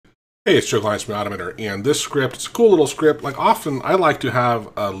Hey, it's Joe Klein from the-automator, and this script, it's a cool little script. Like, often I like to have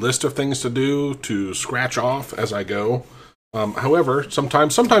a list of things to do to scratch off as I go. However,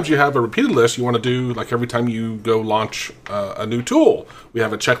 sometimes you have a repeated list you want to do, like every time you go launch a new tool. We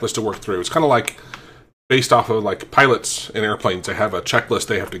have a checklist to work through. It's kind of like based off of like pilots in airplanes. They have a checklist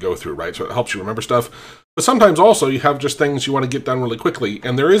they have to go through, right? So it helps you remember stuff. But sometimes also you have just things you want to get done really quickly,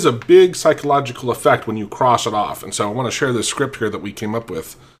 and there is a big psychological effect when you cross it off. And so I want to share this script here that we came up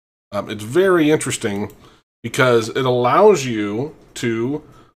with. It's very interesting because it allows you to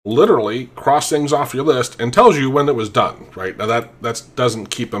literally cross things off your list and tells you when it was done, right? Now that doesn't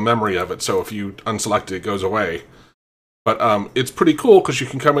keep a memory of it, so if you unselect it, it goes away. But it's pretty cool because you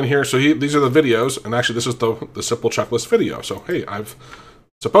can come in here. So these are the videos, and actually this is the simple checklist video. So hey, I've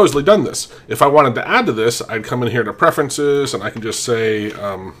supposedly done this. If I wanted to add to this, I'd come in here to preferences, and I can just say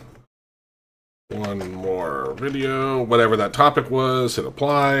one more video, whatever that topic was, hit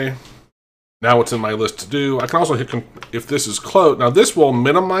apply. Now it's in my list to do. I can also hit, if this is closed, now this will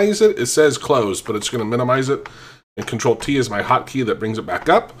minimize it. It says closed, but it's going to minimize it. And Control T is my hotkey that brings it back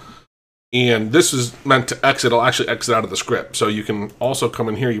up. And this is meant to exit. It'll actually exit out of the script. So you can also come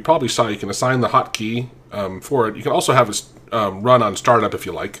in here. You probably saw you can assign the hotkey for it. You can also have it run on startup if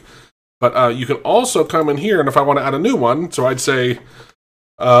you like. But you can also come in here, and if I want to add a new one, so I'd say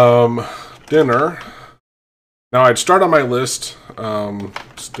dinner. Now I'd start on my list,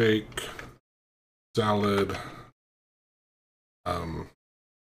 steak, salad,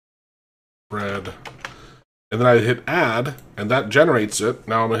 bread, and then I hit add, and that generates it.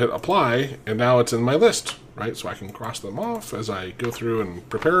 Now I'm gonna hit apply, and now it's in my list, right? So I can cross them off as I go through and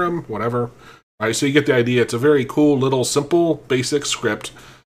prepare them, whatever. All right, so you get the idea. It's a very cool little simple basic script.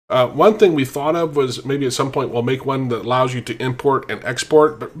 One thing we thought of was maybe at some point we'll make one that allows you to import and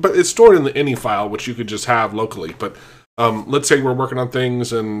export, but it's stored in the ini file, which you could just have locally. But let's say we're working on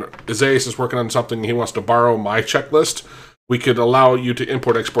things and Isaias is working on something and he wants to borrow my checklist. We could allow you to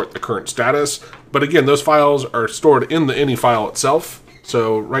import, export the current status. But again, those files are stored in the ini file itself.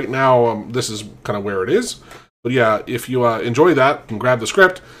 So right now, this is kind of where it is. But yeah, if you enjoy that, you can grab the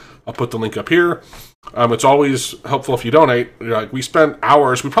script. I'll put the link up here. It's always helpful if you donate. Like, we spent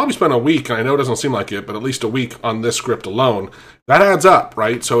hours, we probably spent a week, and I know it doesn't seem like it, but at least a week on this script alone. That adds up,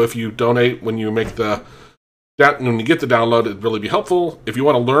 right? So if you donate when you make when you get the download, it'd really be helpful. If you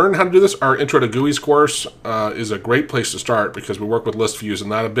want to learn how to do this, our Intro to GUIs course is a great place to start because we work with list views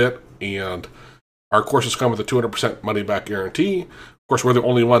and that a bit, and our courses come with a 200% money-back guarantee. Of course, we're the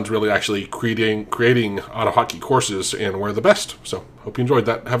only ones really actually creating AutoHotkey courses, and we're the best. So hope you enjoyed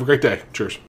that. Have a great day. Cheers.